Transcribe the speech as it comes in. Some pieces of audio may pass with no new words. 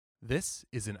This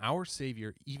is an Our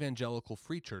Savior Evangelical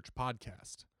Free Church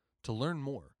podcast. To learn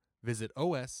more, visit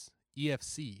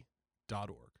osefc.org.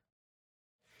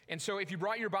 And so if you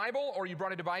brought your Bible or you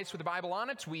brought a device with a Bible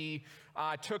on it, we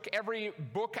took every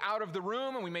book out of the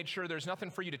room and we made sure there's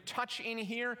nothing for you to touch in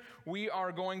here. We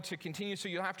are going to continue, so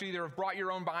you'll have to either have brought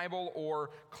your own Bible or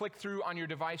click through on your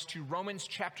device to Romans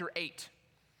chapter 8.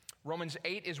 Romans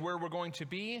 8 is where we're going to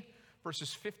be,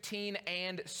 verses 15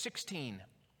 and 16.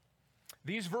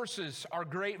 These verses are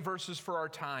great verses for our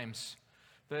times.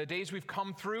 The days we've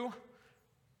come through,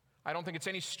 I don't think it's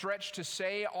any stretch to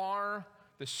say, are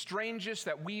the strangest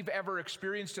that we've ever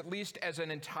experienced, at least as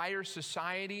an entire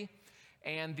society,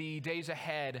 and the days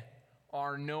ahead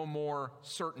are no more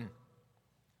certain.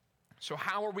 So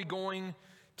how are we going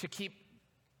to keep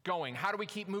going? How do we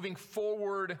keep moving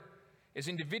forward as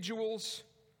individuals?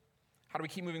 How do we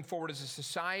keep moving forward as a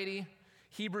society?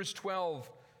 Hebrews 12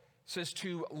 says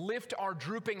to lift our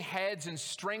drooping heads and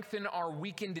strengthen our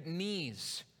weakened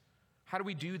knees. How do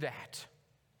we do that?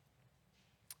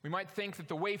 We might think that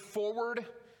the way forward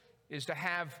is to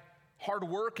have hard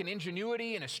work and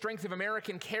ingenuity and a strength of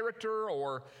American character,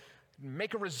 or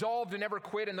make a resolve to never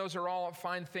quit, and those are all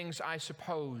fine things, I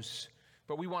suppose.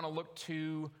 But we want to look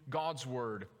to God's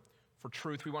word for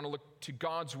truth. We want to look to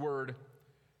God's word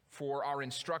for our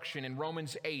instruction. And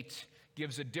Romans 8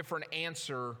 gives a different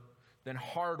answer than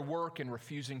hard work and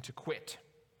refusing to quit.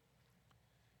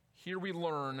 Here we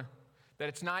learn that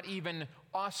it's not even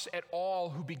us at all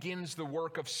who begins the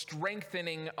work of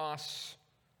strengthening us,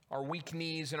 our weak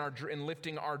knees and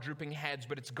lifting our drooping heads,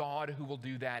 but it's God who will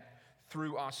do that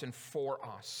through us and for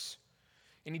us.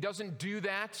 And He doesn't do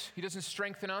that. He doesn't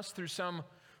strengthen us through some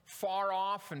far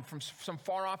off and from some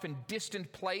far off and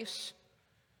distant place.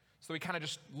 So He kind of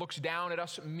just looks down at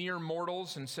us mere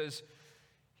mortals and says,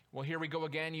 well, here we go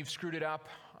again. You've screwed it up.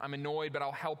 I'm annoyed, but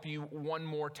I'll help you one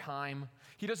more time.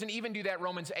 He doesn't even do that,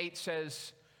 Romans 8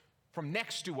 says, from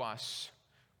next to us,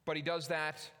 but He does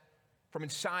that from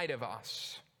inside of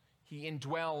us. He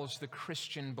indwells the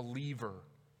Christian believer.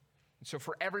 And so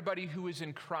for everybody who is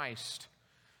in Christ,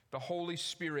 the Holy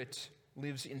Spirit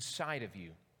lives inside of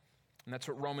you. And that's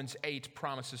what Romans 8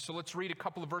 promises. So let's read a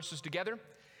couple of verses together,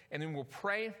 and then we'll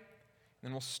pray, and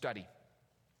then we'll study.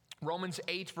 Romans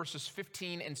 8, verses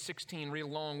 15 and 16, read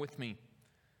along with me.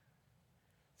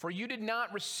 For you did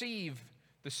not receive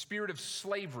the spirit of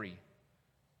slavery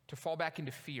to fall back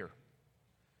into fear,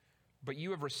 but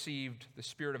you have received the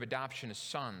spirit of adoption as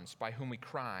sons, by whom we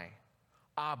cry,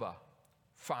 Abba,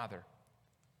 Father.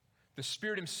 The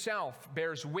Spirit Himself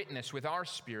bears witness with our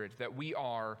spirit that we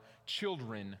are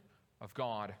children of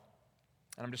God.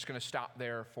 And I'm just going to stop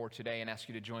there for today and ask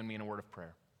you to join me in a word of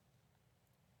prayer.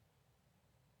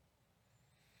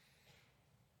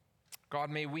 God,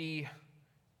 may we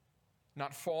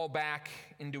not fall back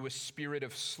into a spirit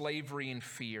of slavery and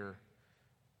fear,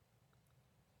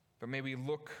 but may we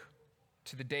look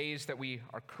to the days that we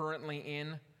are currently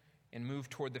in and move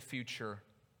toward the future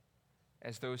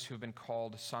as those who have been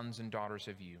called sons and daughters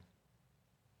of You.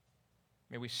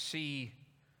 May we see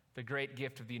the great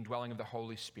gift of the indwelling of the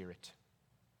Holy Spirit.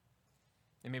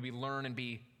 And may we learn and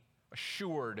be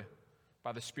assured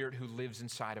by the Spirit who lives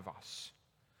inside of us.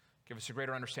 Give us a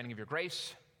greater understanding of Your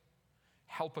grace.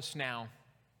 Help us now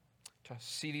to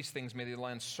see these things. May they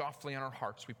land softly on our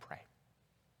hearts, we pray.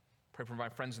 Pray for my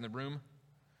friends in the room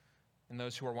and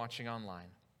those who are watching online.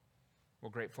 We're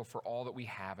grateful for all that we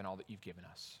have and all that You've given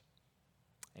us.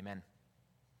 Amen.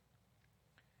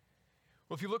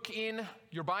 Well, if you look in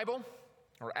your Bible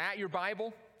or at your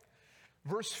Bible,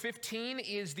 verse 15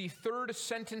 is the third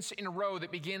sentence in a row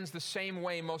that begins the same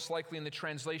way, most likely in the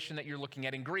translation that you're looking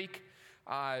at in Greek.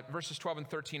 Verses 12 and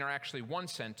 13 are actually one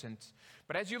sentence.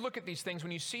 But as you look at these things,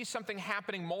 when you see something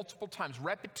happening multiple times,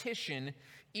 repetition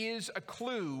is a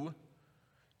clue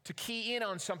to key in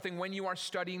on something when you are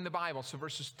studying the Bible. So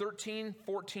verses 13,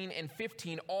 14, and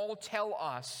 15 all tell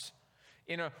us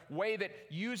in a way that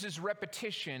uses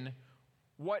repetition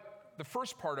what the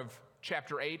first part of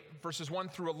chapter 8, verses 1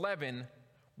 through 11,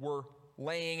 were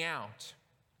laying out.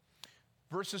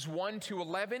 Verses 1 to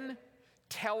 11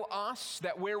 tell us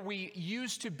that where we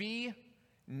used to be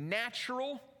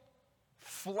natural,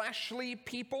 fleshly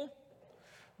people,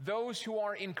 those who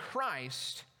are in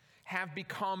Christ have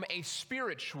become a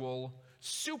spiritual,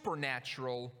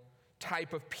 supernatural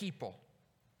type of people.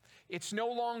 It's no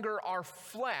longer our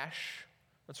flesh,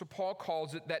 that's what Paul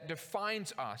calls it, that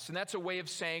defines us. And that's a way of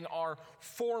saying our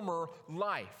former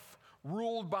life,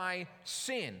 ruled by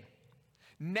sin.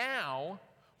 Now,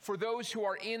 for those who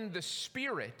are in the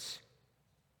Spirit,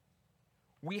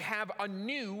 We have a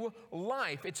new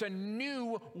life. It's a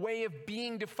new way of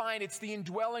being defined. It's the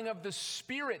indwelling of the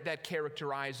Spirit that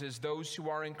characterizes those who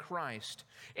are in Christ.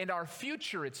 And our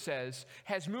future, it says,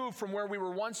 has moved from where we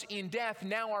were once in death.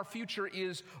 Now our future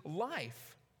is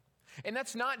life. And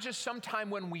that's not just sometime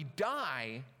when we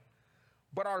die,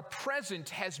 but our present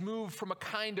has moved from a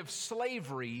kind of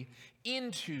slavery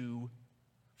into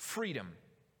freedom.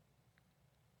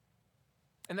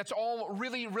 And that's all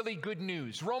really, really good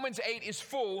news. Romans 8 is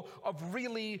full of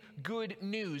really good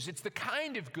news. It's the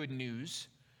kind of good news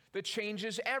that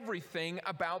changes everything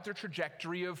about the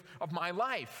trajectory of my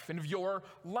life and of your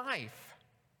life.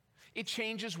 It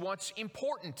changes what's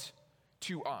important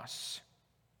to us.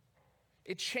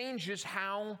 It changes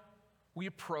how we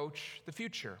approach the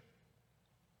future.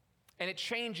 And it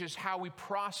changes how we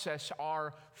process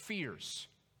our fears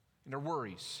and our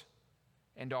worries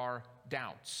and our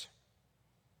doubts.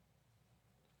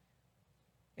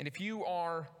 And if you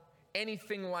are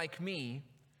anything like me,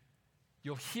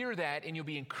 you'll hear that and you'll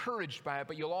be encouraged by it,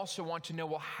 but you'll also want to know,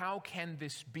 well, how can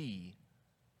this be?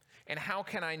 And how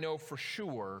can I know for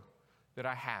sure that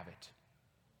I have it?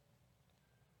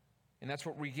 And that's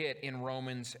what we get in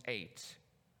Romans 8.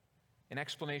 An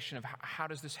explanation of how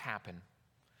does this happen?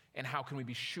 And how can we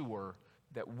be sure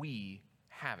that we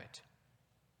have it?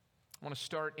 I want to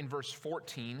start in verse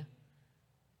 14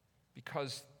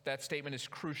 because that statement is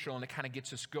crucial and it kind of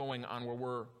gets us going on where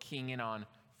we're keying in on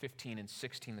 15 and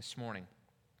 16 this morning.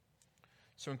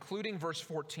 So including verse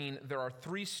 14, there are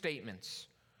three statements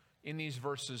in these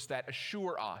verses that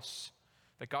assure us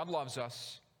that God loves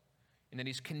us and that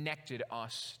He's connected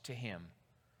us to Him,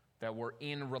 that we're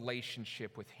in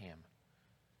relationship with Him.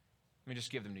 Let me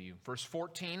just give them to you. Verse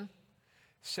 14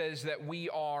 says that we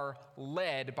are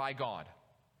led by God.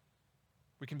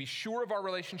 We can be sure of our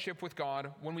relationship with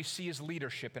God when we see His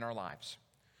leadership in our lives.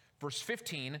 Verse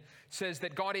 15 says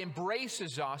that God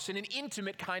embraces us in an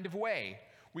intimate kind of way.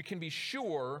 We can be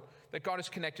sure that God has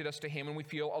connected us to Him and we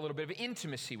feel a little bit of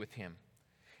intimacy with Him.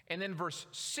 And then verse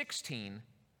 16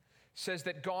 says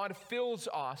that God fills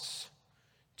us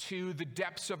to the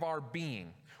depths of our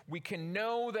being. We can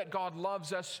know that God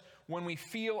loves us when we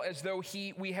feel as though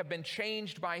we have been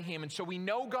changed by Him. And so we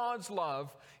know God's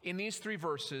love in these three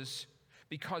verses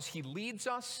because He leads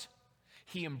us,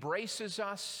 He embraces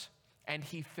us, and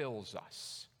He fills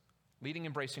us. Leading,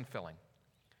 embracing, filling.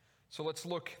 So let's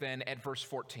look then at verse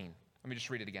 14. Let me just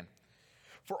read it again.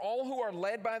 For all who are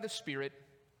led by the Spirit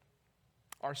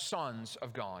are sons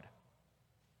of God.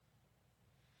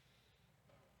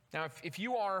 Now, if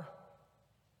you are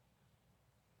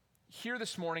here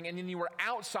this morning and then you were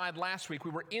outside last week,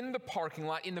 we were in the parking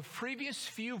lot. In the previous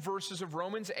few verses of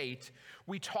Romans 8,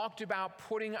 we talked about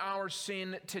putting our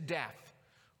sin to death,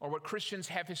 or what Christians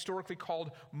have historically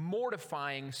called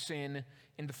mortifying sin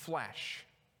in the flesh.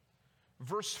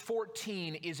 Verse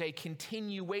 14 is a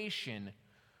continuation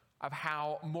of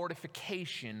how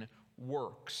mortification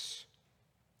works.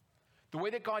 The way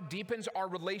that God deepens our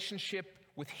relationship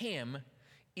with Him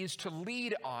is to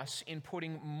lead us in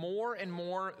putting more and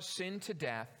more sin to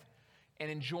death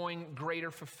and enjoying greater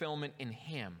fulfillment in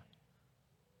Him.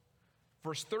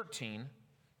 Verse 13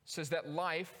 says that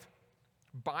life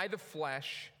by the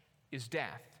flesh is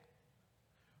death,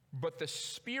 but the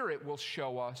Spirit will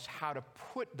show us how to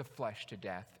put the flesh to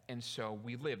death, and so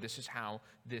we live. This is how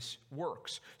this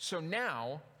works. So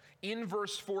now, in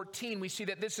verse 14, we see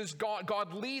that this is God.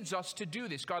 God leads us to do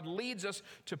this. God leads us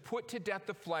to put to death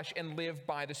the flesh and live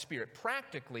by the Spirit.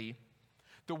 Practically,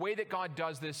 the way that God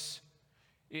does this,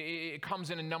 it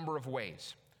comes in a number of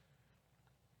ways.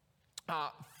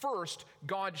 First,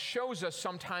 God shows us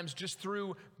sometimes just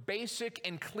through basic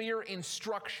and clear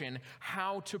instruction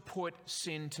how to put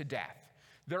sin to death.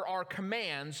 There are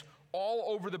commands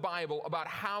all over the Bible about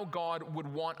how God would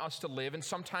want us to live, and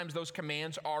sometimes those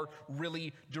commands are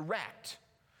really direct.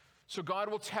 So God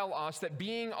will tell us that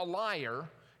being a liar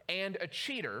and a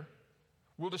cheater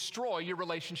will destroy your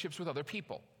relationships with other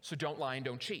people. So don't lie and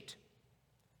don't cheat.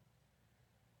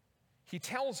 He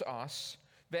tells us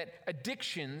that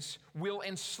addictions will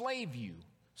enslave you.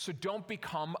 So don't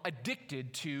become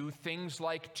addicted to things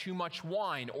like too much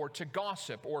wine or to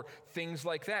gossip or things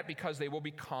like that, because they will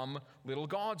become little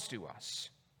gods to us.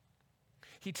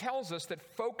 He tells us that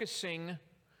focusing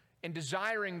and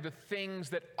desiring the things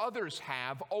that others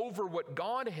have over what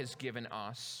God has given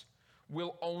us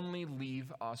will only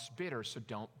leave us bitter. So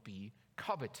don't be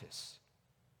covetous.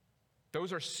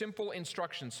 Those are simple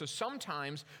instructions. So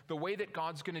sometimes the way that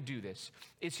God's going to do this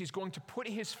is He's going to put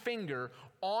His finger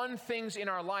on things in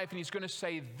our life and He's going to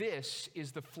say, this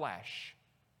is the flesh.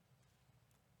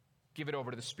 Give it over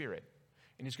to the Spirit.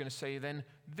 And He's going to say, then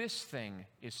this thing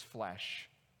is flesh.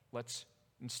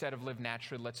 Instead of live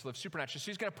naturally, let's live supernaturally.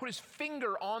 So he's going to put his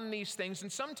finger on these things,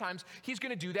 and sometimes he's going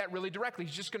to do that really directly.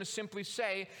 He's just going to simply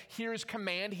say, here's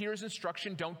command, here's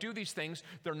instruction, don't do these things.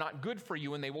 They're not good for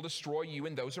you, and they will destroy you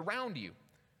and those around you.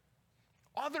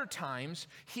 Other times,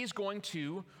 he's going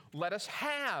to let us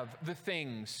have the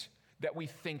things that we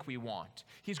think we want.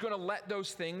 He's going to let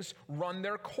those things run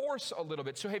their course a little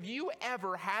bit. So have you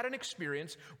ever had an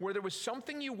experience where there was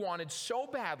something you wanted so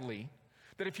badly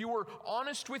that if you were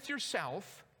honest with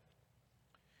yourself,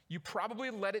 you probably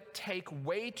let it take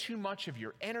way too much of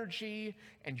your energy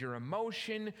and your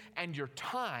emotion and your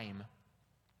time?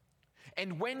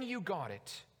 And when you got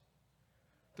it,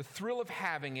 the thrill of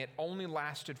having it only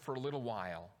lasted for a little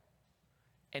while,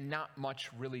 and not much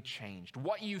really changed.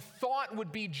 What you thought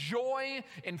would be joy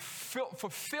and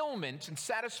fulfillment and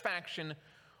satisfaction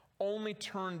only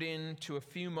turned into a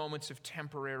few moments of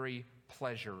temporary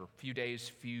pleasure, a few days,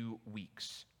 few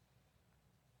weeks.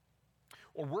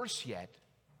 Or worse yet,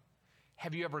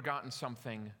 have you ever gotten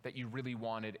something that you really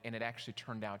wanted and it actually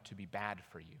turned out to be bad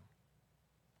for you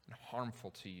and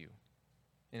harmful to you,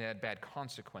 and it had bad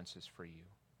consequences for you?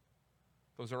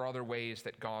 Those are other ways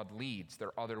that God leads. There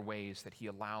are other ways that he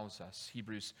allows us.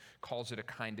 Hebrews calls it a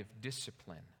kind of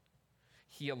discipline.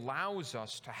 He allows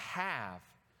us to have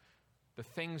the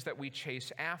things that we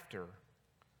chase after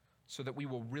so that we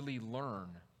will really learn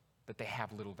that they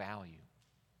have little value.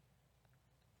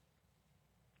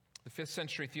 The 5th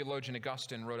century theologian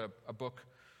Augustine wrote a book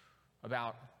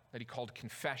that he called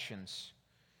Confessions,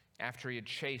 after he had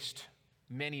chased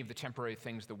many of the temporary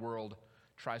things the world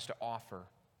tries to offer,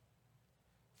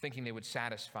 thinking they would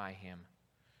satisfy him.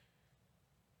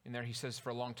 In there he says for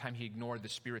a long time he ignored the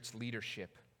Spirit's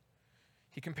leadership.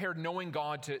 He compared knowing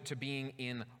God to being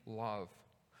in love.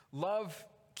 Love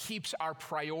keeps our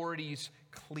priorities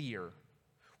clear.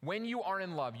 When you are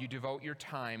in love, you devote your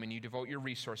time and you devote your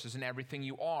resources and everything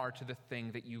you are to the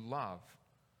thing that you love.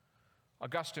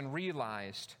 Augustine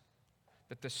realized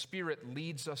that the Spirit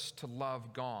leads us to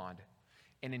love God,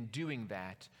 and in doing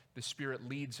that, the Spirit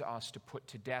leads us to put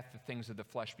to death the things of the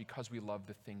flesh because we love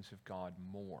the things of God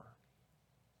more.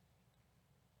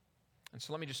 And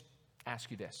so let me just ask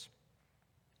you this.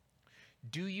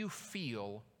 Do you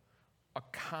feel a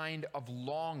kind of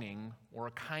longing or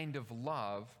a kind of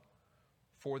love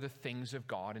for the things of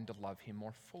God and to love him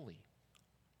more fully?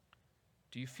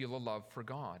 Do you feel a love for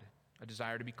God, a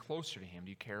desire to be closer to him? Do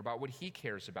you care about what he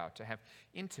cares about, to have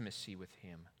intimacy with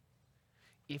him?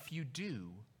 If you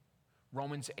do,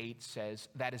 Romans 8 says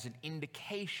that is an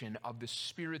indication of the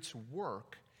Spirit's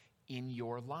work in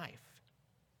your life.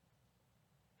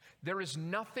 There is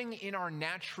nothing in our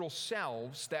natural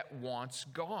selves that wants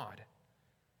God.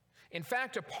 In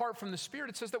fact, apart from the Spirit,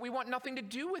 it says that we want nothing to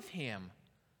do with him.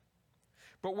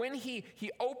 But when he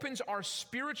opens our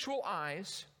spiritual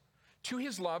eyes to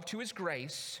his love, to his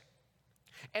grace,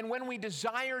 and when we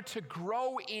desire to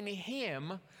grow in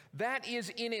him, that is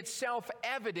in itself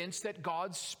evidence that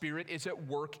God's Spirit is at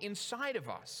work inside of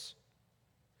us.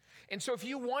 And so if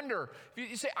you wonder, if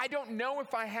you say, I don't know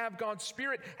if I have God's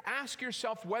Spirit, ask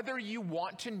yourself whether you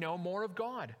want to know more of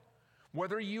God,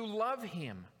 whether you love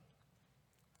him.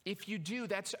 If you do,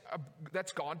 that's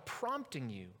God prompting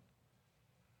you.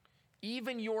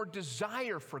 Even your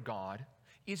desire for God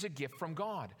is a gift from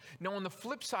God. Now, on the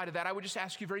flip side of that, I would just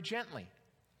ask you very gently,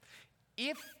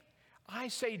 if I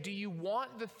say, do you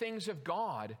want the things of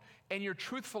God? And your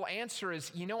truthful answer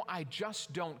is, I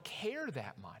just don't care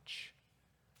that much.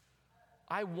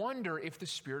 I wonder if the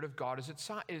Spirit of God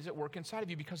is at work inside of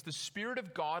you, because the Spirit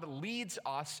of God leads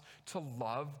us to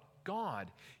love God.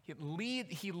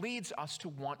 He leads us to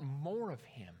want more of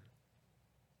him.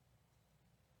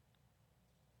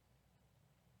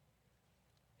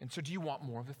 And so do you want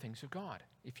more of the things of God?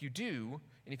 If you do,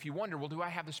 and if you wonder, well, do I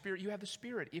have the Spirit? You have the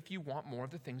Spirit if you want more of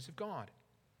the things of God.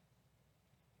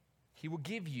 He will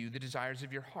give you the desires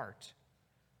of your heart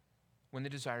when the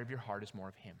desire of your heart is more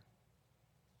of him.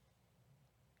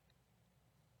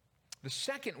 The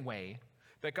second way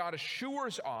that God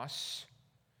assures us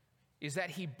is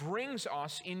that he brings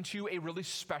us into a really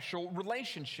special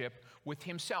relationship with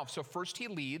himself. So first he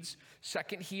leads,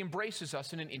 second he embraces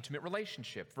us in an intimate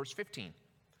relationship. Verse 15.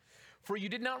 For you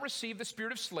did not receive the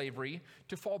spirit of slavery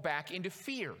to fall back into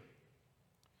fear,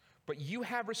 but you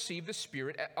have received the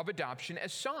Spirit of adoption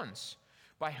as sons,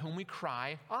 by whom we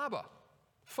cry, Abba,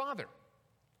 Father.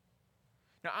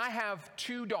 Now I have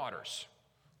 2 daughters,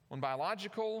 one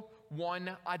biological,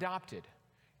 one adopted,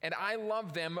 and I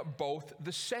love them both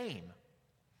the same.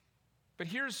 But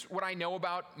here's what I know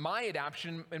about my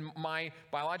adoption and my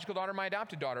biological daughter, my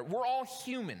adopted daughter. We're all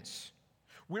humans.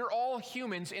 We're all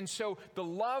humans, and so the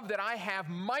love that I have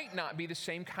might not be the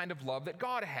same kind of love that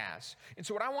God has. And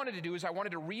so what I wanted to do is I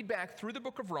wanted to read back through the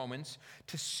book of Romans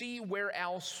to see where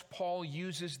else Paul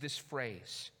uses this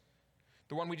phrase.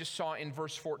 The one we just saw in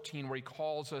verse 14 where he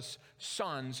calls us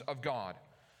sons of God.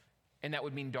 And that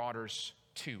would mean daughters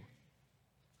too.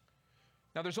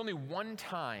 Now there's only one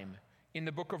time in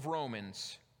the book of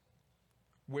Romans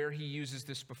where he uses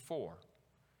this before.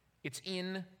 It's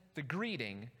in the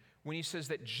greeting when he says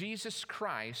that Jesus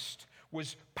Christ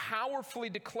was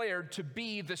powerfully declared to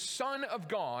be the Son of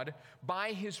God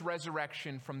by his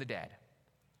resurrection from the dead.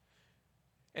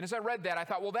 And as I read that, I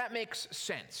thought, well, that makes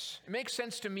sense. It makes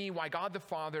sense to me why God the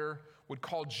Father would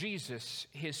call Jesus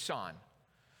his Son.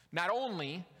 Not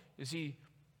only is he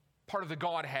part of the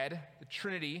Godhead, the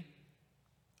Trinity,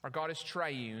 our God is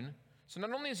triune, so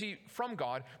not only is he from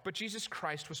God, but Jesus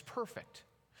Christ was perfect.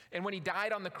 And when he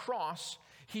died on the cross,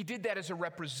 he did that as a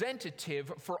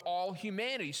representative for all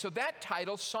humanity. So that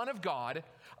title, Son of God,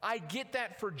 I get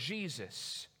that for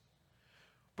Jesus.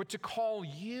 But to call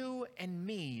you and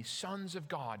me sons of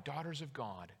God, daughters of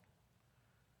God,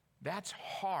 that's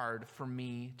hard for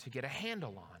me to get a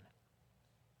handle on.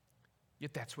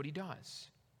 Yet that's what he does.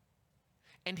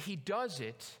 And he does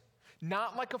it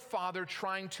not like a father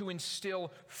trying to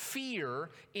instill fear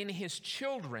in his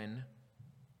children,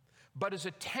 but as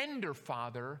a tender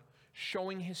father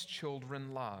showing his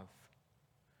children love.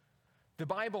 The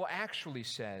Bible actually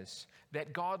says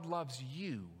that God loves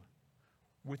you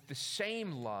with the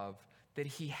same love that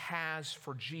he has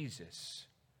for Jesus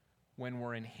when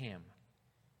we're in him.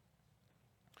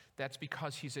 That's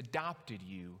because he's adopted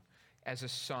you as a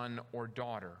son or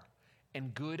daughter,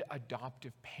 and good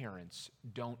adoptive parents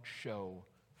don't show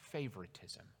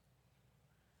favoritism.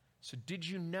 So did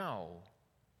you know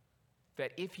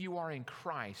that if you are in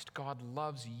Christ, God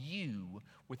loves you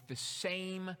with the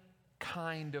same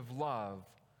kind of love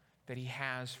that he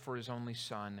has for his only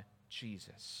son,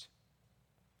 Jesus?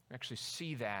 We actually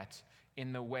see that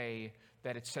in the way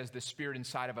that it says the Spirit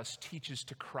inside of us teaches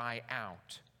to cry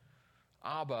out.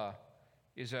 Abba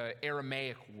is an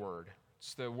Aramaic word.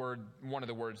 It's the word, one of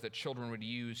the words that children would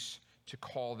use to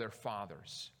call their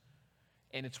fathers.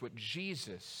 And it's what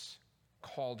Jesus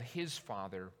called his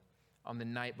father on the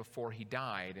night before he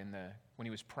died when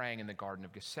he was praying in the Garden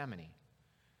of Gethsemane.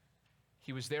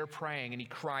 He was there praying and he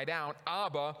cried out,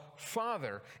 Abba,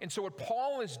 Father. And so what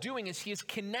Paul is doing is he is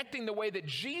connecting the way that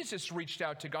Jesus reached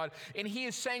out to God, and he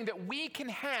is saying that we can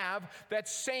have that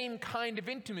same kind of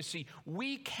intimacy.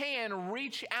 We can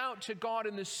reach out to God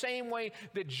in the same way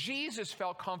that Jesus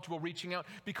felt comfortable reaching out,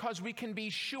 because we can be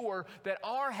sure that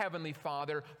our Heavenly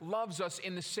Father loves us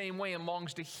in the same way and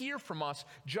longs to hear from us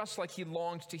just like he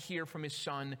longed to hear from his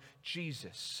Son,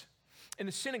 Jesus. In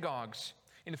the synagogues,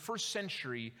 in the first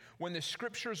century, when the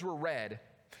scriptures were read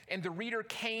and the reader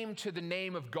came to the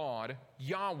name of God,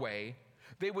 Yahweh,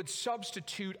 they would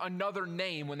substitute another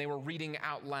name when they were reading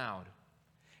out loud.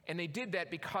 And they did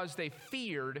that because they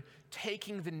feared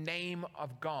taking the name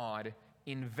of God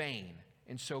in vain,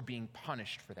 and so being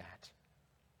punished for that.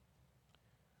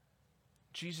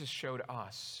 Jesus showed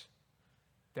us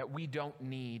that we don't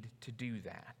need to do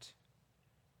that.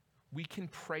 We can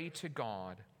pray to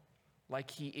God like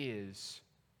he is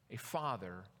a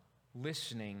father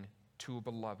listening to a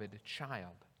beloved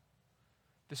child.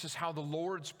 This is how the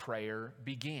Lord's Prayer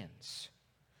begins.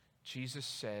 Jesus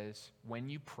says, when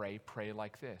you pray, pray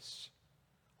like this: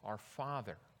 Our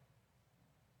Father.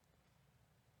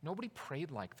 Nobody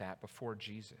prayed like that before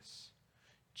Jesus.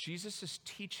 Jesus is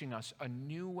teaching us a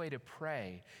new way to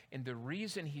pray, and the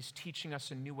reason he's teaching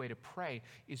us a new way to pray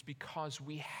is because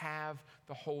we have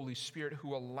the Holy Spirit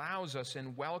who allows us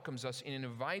and welcomes us and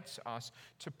invites us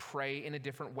to pray in a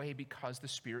different way, because the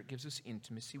Spirit gives us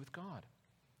intimacy with God.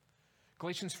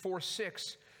 Galatians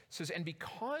 4:6 says, and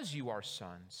because you are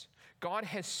sons, God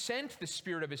has sent the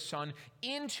Spirit of his Son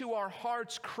into our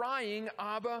hearts, crying,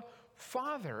 Abba,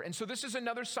 Father. And so this is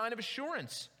another sign of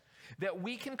assurance that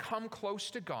we can come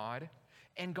close to God,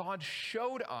 and God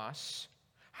showed us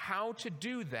how to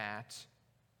do that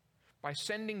by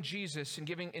sending Jesus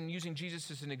and using Jesus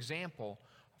as an example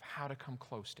of how to come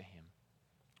close to him.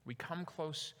 We come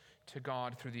close to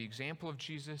God through the example of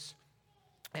Jesus,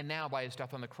 and now by his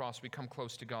death on the cross, we come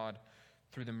close to God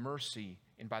through the mercy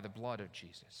and by the blood of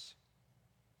Jesus.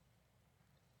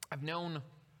 I've known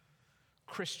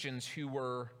Christians who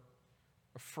were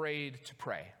afraid to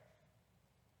pray.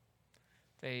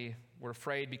 They were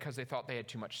afraid because they thought they had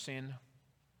too much sin,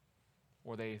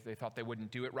 or they thought they wouldn't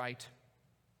do it right.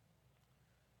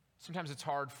 Sometimes it's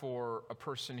hard for a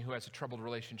person who has a troubled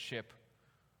relationship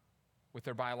with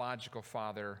their biological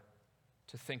father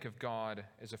to think of God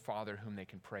as a father whom they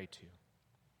can pray to.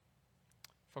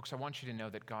 Folks, I want you to know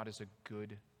that God is a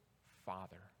good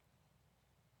father.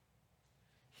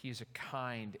 He is a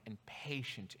kind and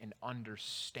patient and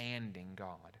understanding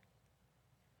God.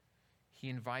 He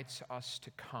invites us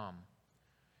to come.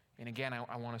 And again,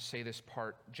 I want to say this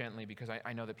part gently because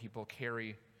I know that people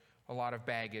carry a lot of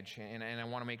baggage, and I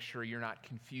want to make sure you're not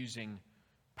confusing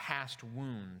past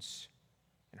wounds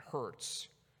and hurts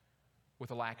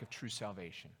with a lack of true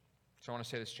salvation. So I want to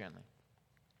say this gently.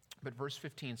 But verse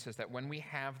 15 says that when we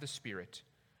have the Spirit,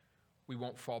 we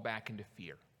won't fall back into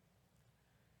fear.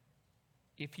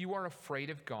 If you are afraid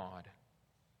of God,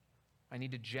 I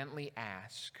need to gently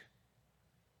ask,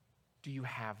 do you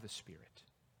have the Spirit?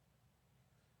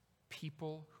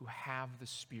 People who have the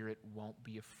Spirit won't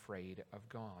be afraid of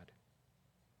God.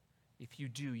 If you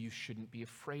do, you shouldn't be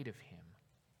afraid of Him.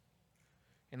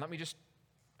 And let me just,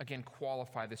 again,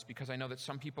 qualify this because I know that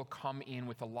some people come in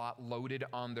with a lot loaded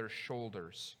on their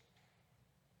shoulders.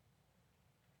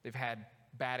 They've had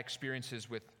bad experiences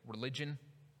with religion.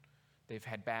 They've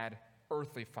had bad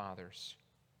earthly fathers.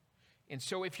 And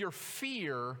so if your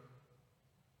fear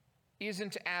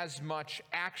isn't as much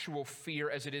actual fear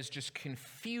as it is just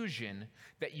confusion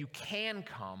that you can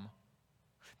come,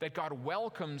 that God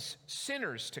welcomes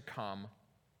sinners to come,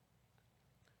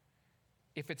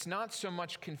 if it's not so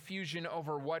much confusion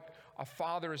over what a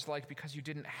father is like because you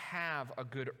didn't have a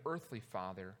good earthly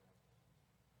father,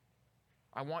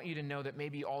 I want you to know that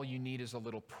maybe all you need is a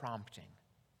little prompting.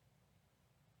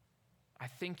 I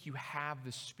think you have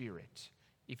the Spirit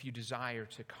if you desire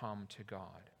to come to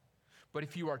God. But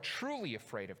if you are truly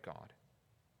afraid of God,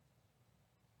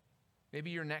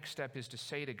 maybe your next step is to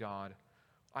say to God,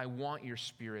 I want your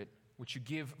Spirit, which you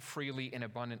give freely and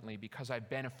abundantly because I've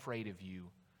been afraid of you,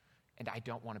 and I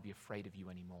don't want to be afraid of you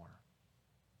anymore.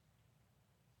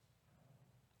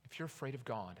 If you're afraid of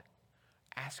God,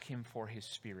 ask Him for His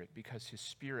Spirit, because His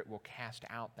Spirit will cast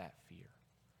out that fear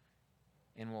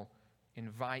and will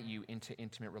invite you into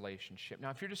intimate relationship.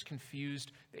 Now, if you're just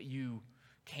confused that you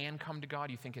can come to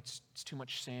God, you think it's too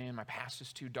much sin, my past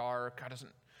is too dark, God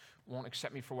won't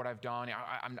accept me for what I've done,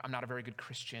 I'm not a very good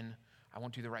Christian, I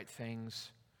won't do the right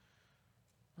things.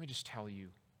 Let me just tell you,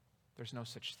 there's no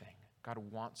such thing. God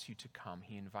wants you to come.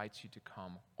 He invites you to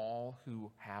come. All who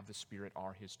have the Spirit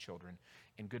are His children,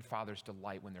 and good fathers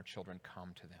delight when their children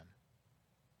come to them.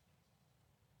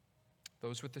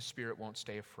 Those with the Spirit won't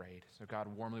stay afraid, so God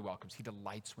warmly welcomes. He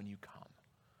delights when you come.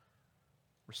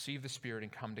 Receive the Spirit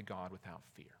and come to God without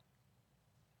fear.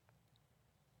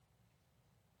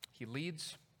 He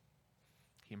leads,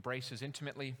 He embraces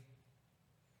intimately,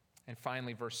 and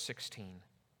finally, verse 16,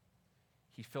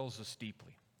 He fills us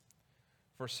deeply.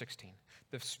 Verse 16,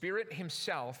 the Spirit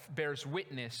Himself bears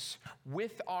witness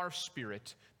with our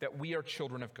spirit that we are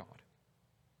children of God.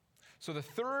 So the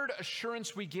third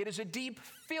assurance we get is a deep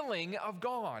filling of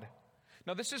God.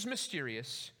 Now this is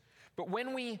mysterious, but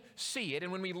when we see it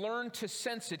and when we learn to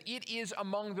sense it, it is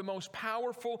among the most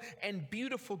powerful and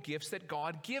beautiful gifts that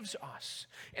God gives us.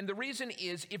 And the reason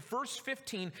is, if verse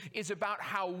 15 is about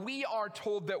how we are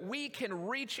told that we can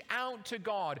reach out to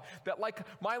God, that like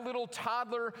my little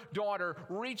toddler daughter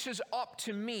reaches up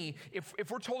to me, if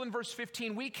we're told in verse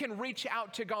 15 we can reach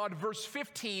out to God, verse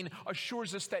 15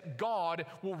 assures us that God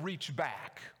will reach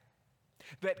back,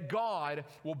 that God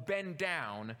will bend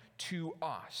down to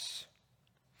us.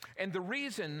 And the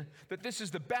reason that this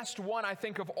is the best one, I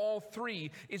think, of all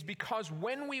three is because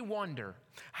when we wonder,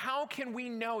 how can we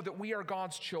know that we are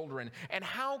God's children? And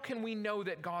how can we know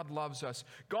that God loves us?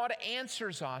 God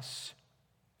answers us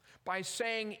by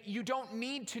saying, you don't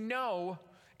need to know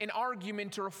an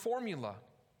argument or a formula.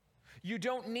 You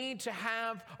don't need to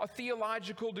have a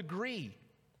theological degree.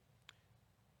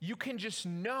 You can just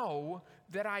know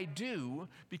that I do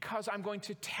because I'm going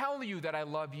to tell you that I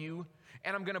love you,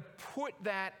 and I'm going to put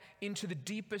that into the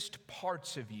deepest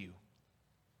parts of you.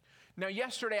 Now,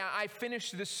 yesterday, I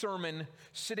finished this sermon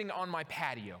sitting on my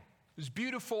patio. It was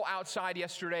beautiful outside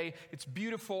yesterday. It's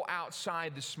beautiful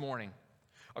outside this morning.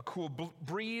 A cool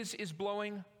breeze is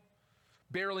blowing,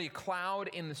 barely a cloud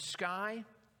in the sky.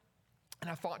 And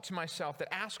I thought to myself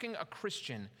that asking a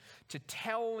Christian to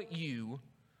tell you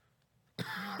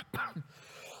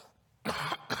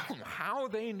how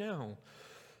they know,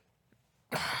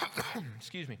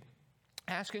 excuse me,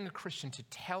 asking a Christian to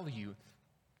tell you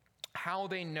how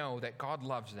they know that God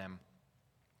loves them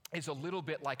is a little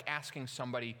bit like asking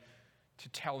somebody to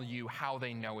tell you how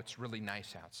they know it's really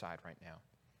nice outside right now.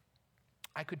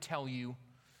 I could tell you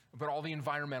about all the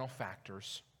environmental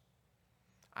factors.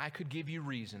 I could give you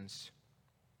reasons.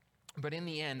 But in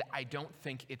the end, I don't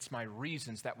think it's my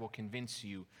reasons that will convince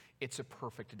you it's a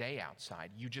perfect day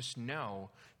outside. You just know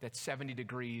that 70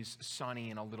 degrees, sunny,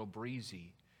 and a little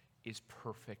breezy is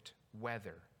perfect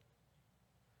weather.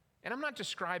 And I'm not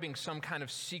describing some kind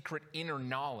of secret inner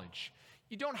knowledge.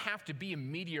 You don't have to be a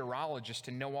meteorologist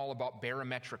to know all about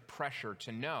barometric pressure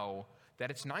to know that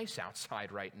it's nice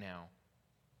outside right now.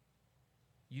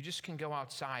 You just can go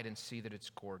outside and see that it's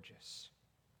gorgeous.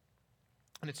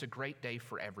 And it's a great day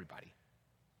for everybody.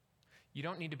 You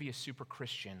don't need to be a super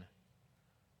Christian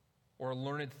or a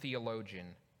learned theologian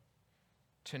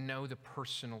to know the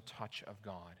personal touch of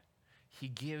God. He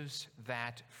gives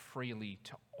that freely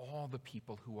to all the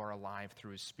people who are alive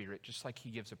through his Spirit, just like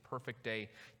he gives a perfect day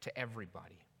to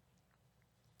everybody.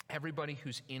 Everybody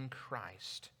who's in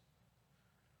Christ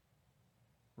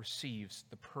receives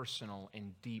the personal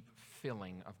and deep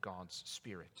filling of God's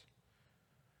Spirit.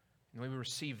 And the way we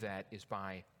receive that is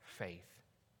by faith.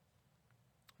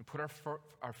 We put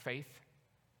our faith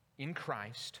in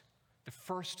Christ, the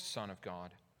first Son of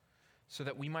God, so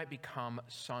that we might become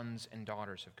sons and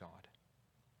daughters of God.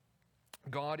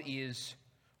 God is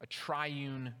a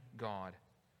triune God.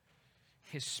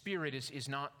 His Spirit is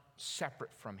not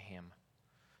separate from him.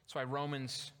 That's why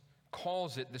Romans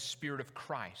calls it the Spirit of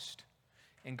Christ.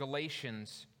 And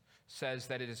Galatians says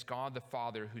that it is God the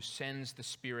Father who sends the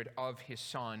Spirit of his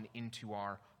Son into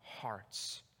our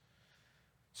hearts.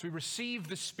 So we receive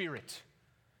the Spirit,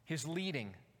 his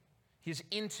leading, his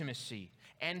intimacy,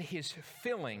 and his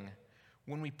filling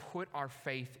when we put our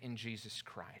faith in Jesus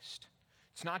Christ.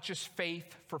 It's not just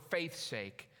faith for faith's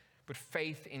sake, but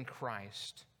faith in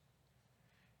Christ.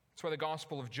 That's why the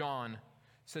Gospel of John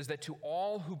says that to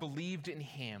all who believed in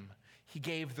him, he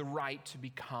gave the right to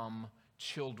become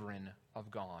children of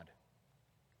God.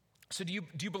 So do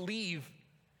you believe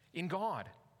in God?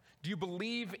 Do you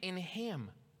believe in him?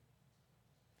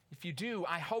 If you do,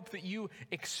 I hope that you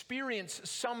experience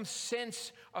some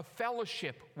sense of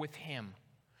fellowship with him,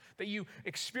 that you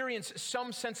experience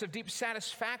some sense of deep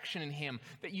satisfaction in him,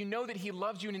 that you know that he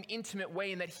loves you in an intimate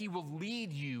way and that he will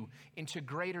lead you into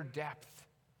greater depth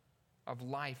of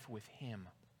life with him.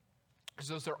 Because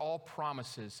those are all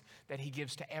promises that he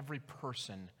gives to every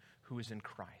person who is in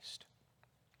Christ.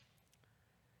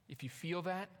 If you feel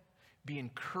that, be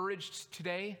encouraged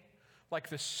today. Like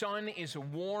the sun is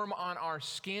warm on our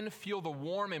skin, feel the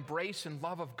warm embrace and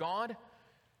love of God.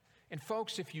 And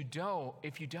folks, if you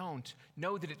don't,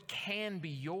 know that it can be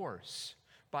yours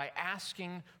by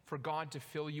asking for God to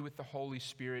fill you with the Holy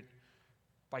Spirit,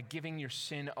 by giving your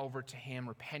sin over to him,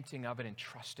 repenting of it, and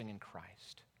trusting in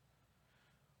Christ.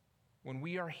 When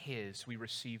we are his, we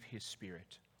receive his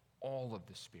Spirit, all of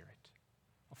the Spirit,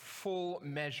 a full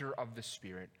measure of the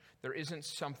Spirit. There isn't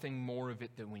something more of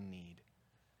it that we need.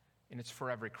 And it's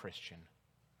for every Christian,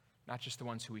 not just the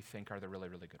ones who we think are the really,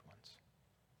 really good ones.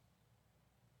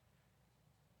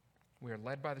 We are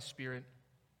led by the Spirit.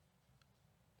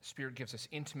 The Spirit gives us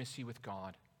intimacy with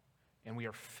God, and we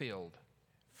are fulfilled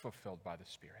by the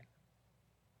Spirit.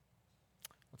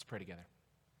 Let's pray together.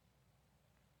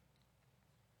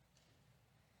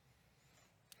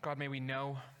 God, may we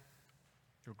know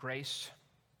your grace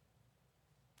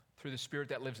through the Spirit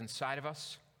that lives inside of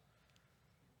us.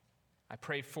 I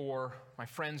pray for my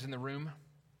friends in the room,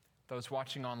 those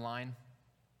watching online.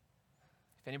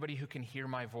 If anybody who can hear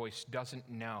my voice doesn't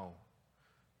know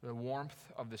the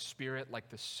warmth of the Spirit like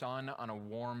the sun on a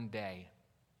warm day,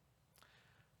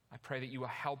 I pray that you will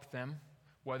help them,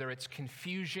 whether it's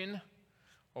confusion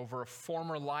over a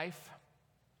former life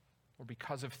or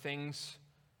because of things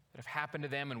that have happened to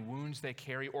them and wounds they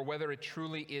carry, or whether it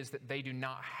truly is that they do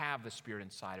not have the Spirit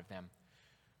inside of them.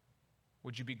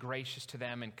 Would you be gracious to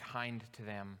them and kind to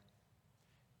them,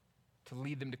 to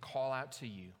lead them to call out to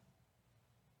you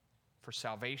for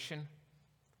salvation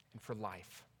and for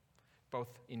life, both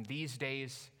in these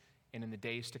days and in the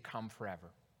days to come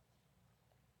forever.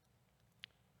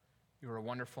 You are a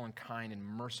wonderful and kind and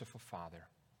merciful Father.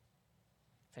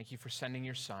 Thank you for sending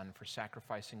your Son, for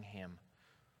sacrificing him,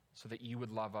 so that you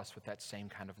would love us with that same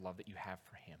kind of love that you have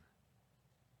for him.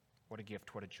 What a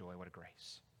gift, what a joy, what a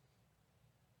grace.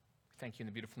 Thank you in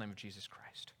the beautiful name of Jesus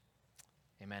Christ.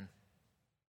 Amen.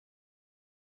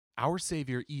 Our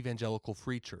Savior Evangelical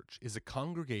Free Church is a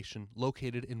congregation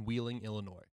located in Wheeling,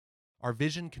 Illinois. Our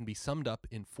vision can be summed up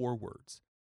in 4 words: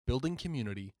 building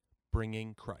community,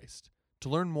 bringing Christ. To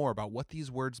learn more about what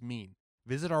these words mean,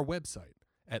 visit our website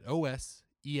at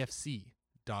osefc.org.